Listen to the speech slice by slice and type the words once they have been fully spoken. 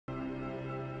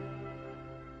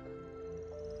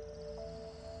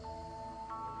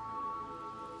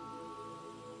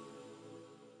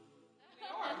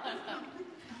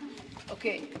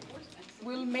Okay,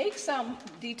 we'll make some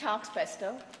detox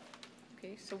pesto.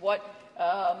 Okay, so what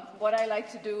I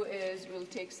like to do is we'll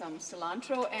take some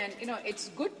cilantro, and you know it's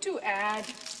good to add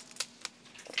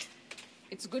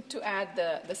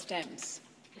the stems.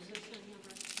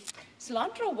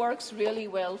 Cilantro works really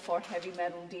well for heavy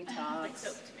metal detox. Like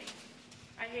soap to me.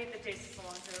 I hate the taste of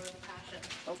cilantro with a passion.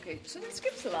 Okay, so then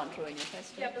skip cilantro in your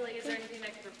pesto. Yeah, but like, is there anything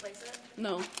that could replace it?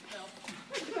 No. No.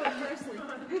 Parsley.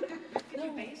 Could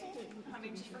you basil? I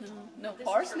mean, just for No.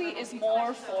 Parsley is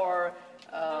more for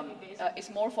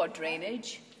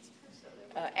drainage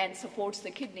and supports the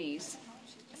kidneys.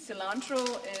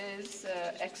 Cilantro is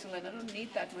excellent. I don't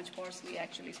need that much parsley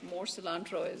actually. More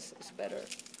cilantro is better.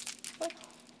 But,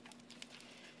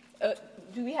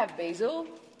 do we have basil?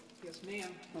 Yes,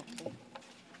 ma'am. Okay.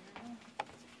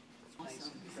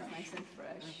 Awesome. Nice and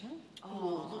fresh.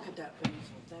 Oh, look at that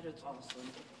basil. That is awesome.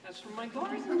 That's from my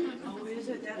garden. Oh, is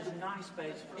it? That is nice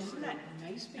basil. Isn't that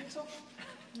nice basil?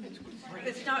 It's great.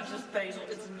 It's not just basil,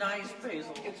 it's nice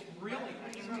basil. It's really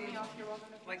nice.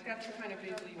 Like that's the kind of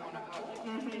basil you want to hug.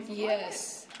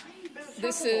 Yes.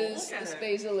 This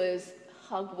basil is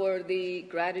hug-worthy,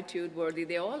 gratitude-worthy.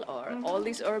 They all are. All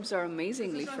these herbs are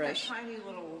amazingly fresh. That tiny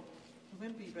little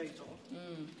wimpy basil.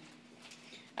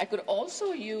 I could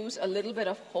also use a little bit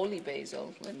of holy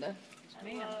basil, Linda.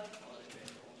 Man.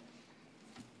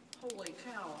 Holy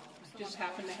cow. Just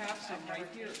happen to have some right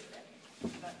here.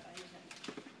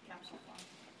 capsule form.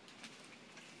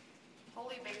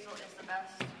 Holy basil is the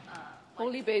best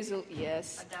Holy basil,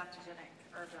 yes. adaptogenic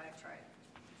herb that I've tried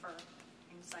for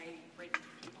anxiety-ridden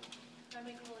people. I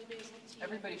make holy basil tea.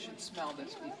 Everybody should smell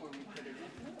this before we put it in.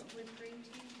 With green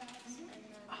tea bags and then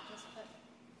just put.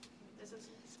 This is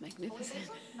It's holy magnificent.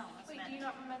 basil? No, that's wait. Do you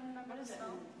not remember the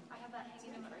smell? I have that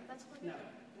hanging in my. That's holy. No.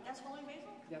 That's holy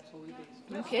basil. That's holy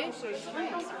basil. Okay. That's what it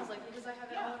smells like because I have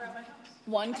it all around my house.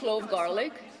 1 clove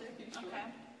garlic. Okay.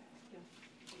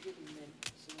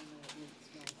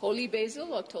 Holy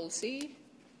basil or tulsi.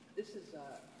 This is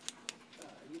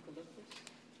eucalyptus.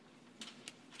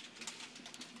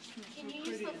 Can you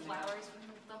use the flowers from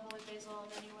the holy basil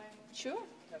in any way? Sure.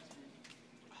 That's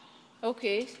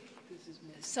Okay. this is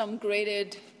mint. Some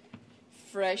grated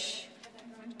fresh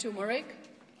turmeric.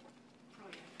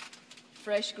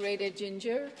 Fresh grated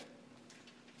ginger.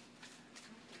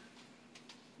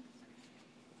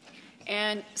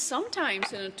 And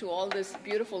sometimes, you know, to all this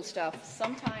beautiful stuff,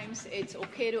 sometimes it's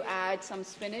okay to add some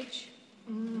spinach.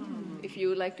 If you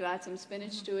would like to add some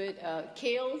spinach to it.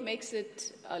 Kale makes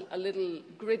it a little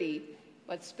gritty,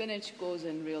 but spinach goes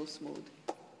in real smooth.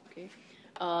 Okay.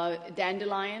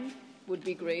 Dandelion would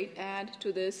be great add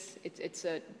to this. It's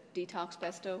a detox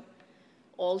pesto.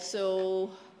 Also,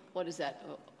 what is that?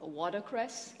 A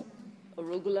watercress,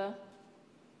 arugula.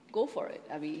 Go for it.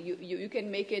 I mean, you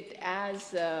can make it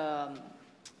as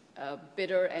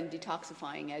bitter and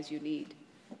detoxifying as you need.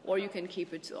 Or you can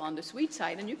keep it on the sweet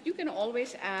side, and you can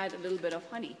always add a little bit of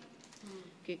honey.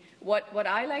 Okay. What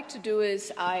I like to do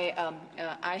is I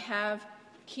have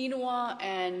quinoa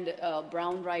and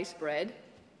brown rice bread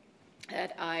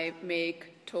that I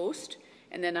make toast,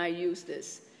 and then I use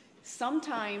this.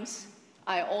 Sometimes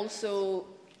I also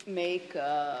make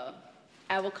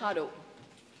avocado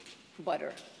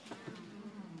butter.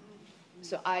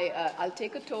 So I'll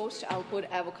take a toast, I'll put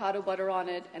avocado butter on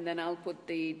it, and then I'll put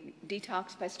the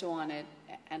detox pesto on it,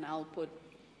 and I'll put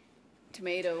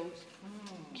tomatoes,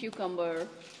 cucumber,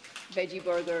 veggie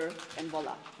burger, and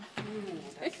voila.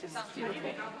 Sounds beautiful.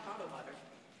 Avocado butter.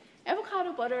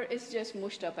 Avocado butter is just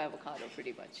mushed up avocado,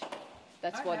 pretty much.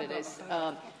 That's what it is.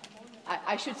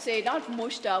 I should say not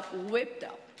mushed up, whipped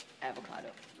up avocado.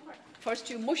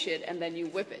 First you mush it, and then you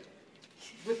whip it.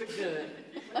 Whip it good.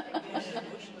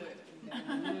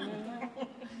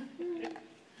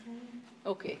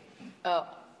 Okay.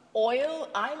 Oil,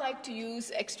 I like to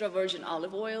use extra virgin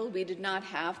olive oil. We did not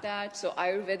have that, so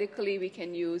Ayurvedically we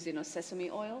can use,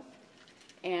 sesame oil,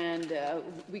 and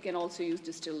we can also use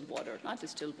distilled water, not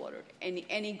distilled water,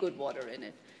 any good water in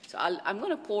it. So I'm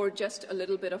going to pour just a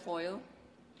little bit of oil.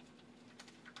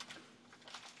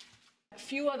 A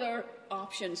few other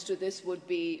options to this would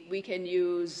be we can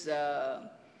use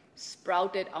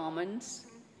sprouted almonds.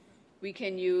 We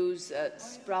can use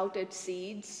sprouted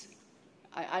seeds.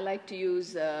 I like to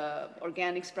use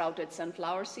organic sprouted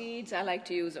sunflower seeds. I like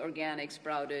to use organic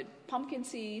sprouted pumpkin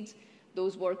seeds.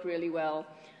 Those work really well.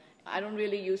 I don't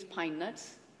really use pine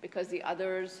nuts because the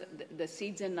others, the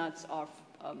seeds and nuts are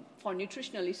for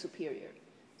nutritionally superior.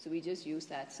 So we just use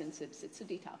that since it's a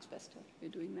detox pesto. We're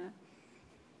doing that.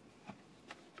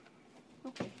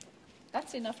 Okay,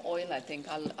 that's enough oil, I think.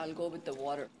 I'll go with the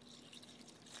water.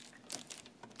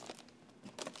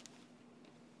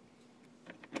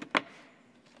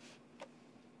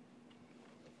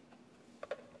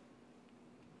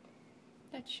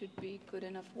 That should be good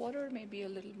enough water, maybe a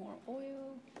little more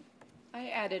oil. I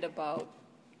added about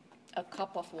a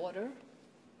cup of water.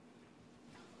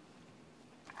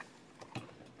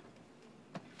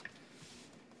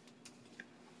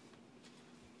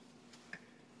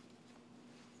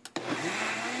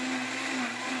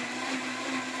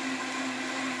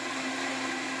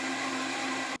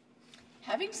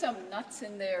 Having some nuts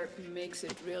in there makes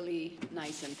it really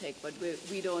nice and thick, but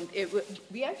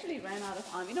we actually ran out of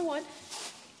almonds. You know what?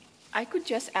 I could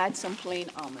just add some plain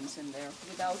almonds in there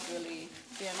without really,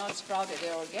 they're not sprouted,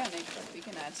 they're organic, but we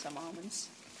can add some almonds.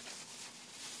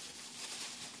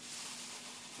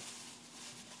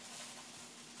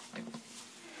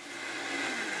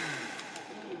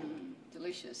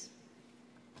 Delicious.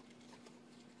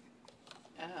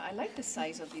 I like the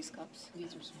size of these cups.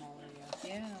 These are smaller,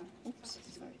 yeah. Yeah. Oops.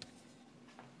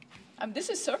 Sorry. This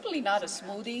is certainly not a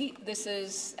smoothie. This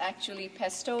is actually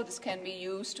pesto. This can be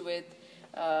used with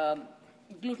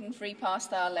gluten-free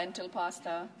pasta, lentil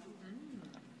pasta.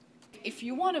 If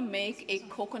you want to make a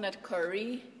coconut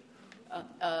curry,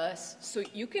 so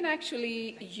you can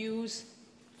actually use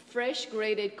fresh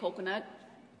grated coconut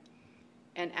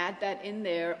and add that in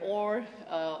there, or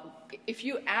if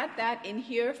you add that in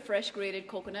here, fresh grated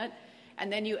coconut,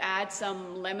 and then you add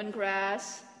some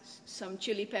lemongrass, some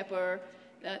chili pepper,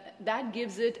 that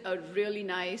gives it a really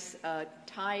nice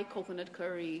Thai coconut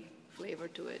curry flavor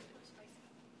to it.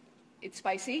 It's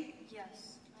spicy?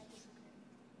 Yes. I disagree.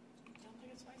 Don't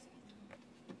think it's spicy?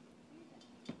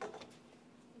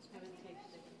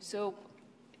 So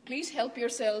please help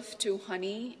yourself to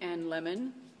honey and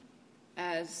lemon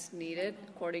as needed,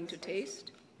 according to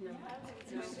taste.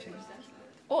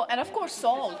 Oh, and of course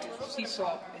salt. Sea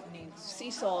salt it needs.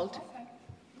 Sea salt.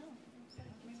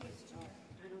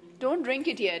 Don't drink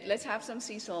it yet. Let's have some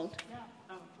sea salt. Yeah.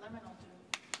 Lemon will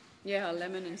do. Yeah,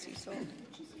 lemon and sea salt.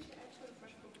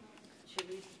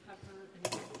 Chili pepper,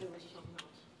 and there was something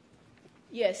else.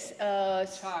 Yes,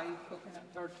 Thai coconut,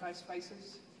 or Thai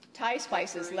spices. Thai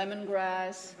spices,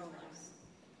 lemongrass,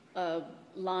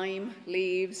 lime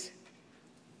leaves.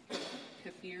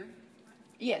 Kefir.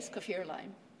 Yes, kaffir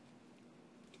lime.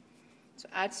 So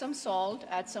add some salt,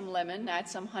 add some lemon, add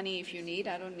some honey if you need.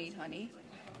 I don't need honey.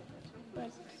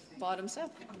 But bottoms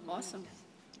up. Awesome.